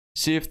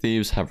Sea of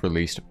Thieves have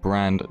released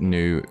brand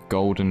new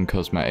golden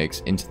cosmetics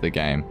into the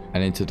game,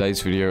 and in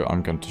today's video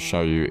I'm going to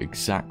show you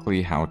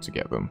exactly how to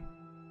get them.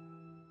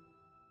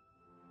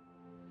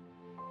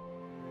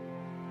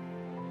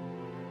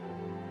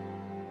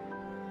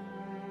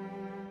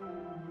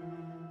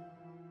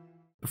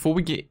 Before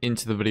we get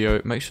into the video,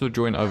 make sure to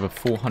join over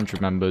 400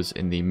 members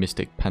in the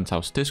Mystiqux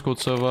Penthouse Discord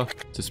server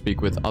to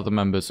speak with other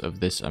members of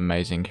this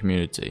amazing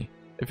community.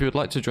 If you would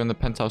like to join the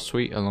Penthouse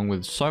Suite along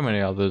with so many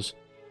others,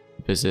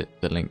 visit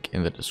the link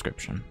in the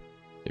description.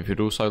 If you'd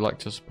also like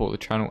to support the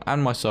channel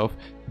and myself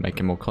in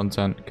making more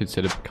content,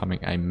 consider becoming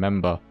a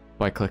member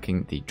by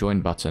clicking the join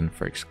button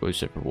for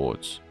exclusive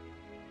rewards.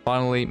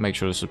 Finally, make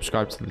sure to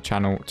subscribe to the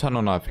channel, turn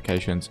on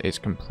notifications, it's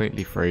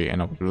completely free,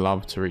 and I would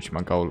love to reach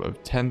my goal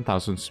of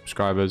 10,000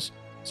 subscribers,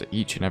 so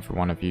each and every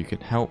one of you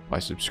can help by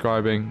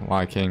subscribing,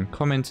 liking,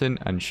 commenting,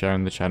 and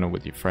sharing the channel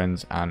with your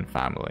friends and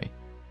family.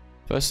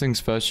 First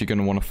things first, you're going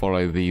to want to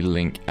follow the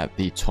link at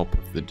the top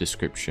of the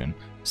description,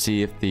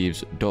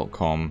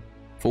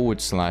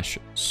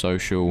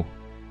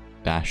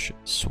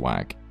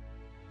 seaofthieves.com/social-swag.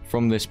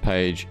 From this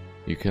page,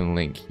 you can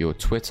link your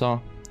Twitter,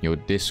 your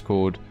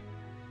Discord,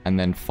 and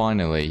then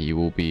finally you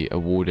will be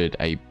awarded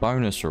a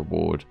bonus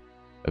reward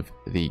of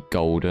the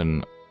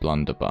golden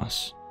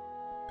blunderbuss.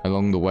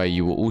 Along the way,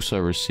 you will also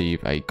receive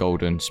a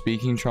golden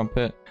speaking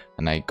trumpet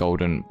and a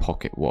golden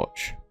pocket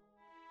watch.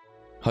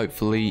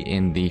 Hopefully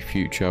in the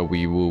future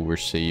we will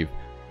receive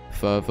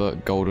further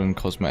golden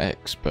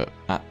cosmetics, but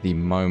at the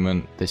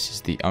moment this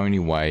is the only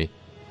way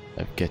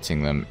of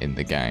getting them in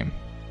the game.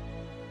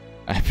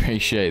 I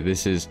appreciate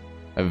this is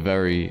a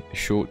very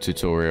short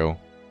tutorial,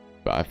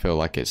 but I feel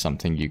like it's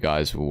something you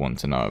guys will want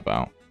to know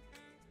about.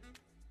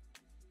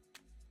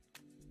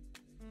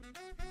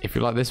 If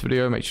you like this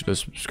video, make sure to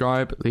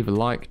subscribe, leave a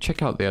like,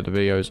 check out the other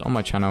videos on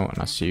my channel, and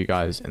I'll see you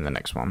guys in the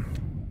next one.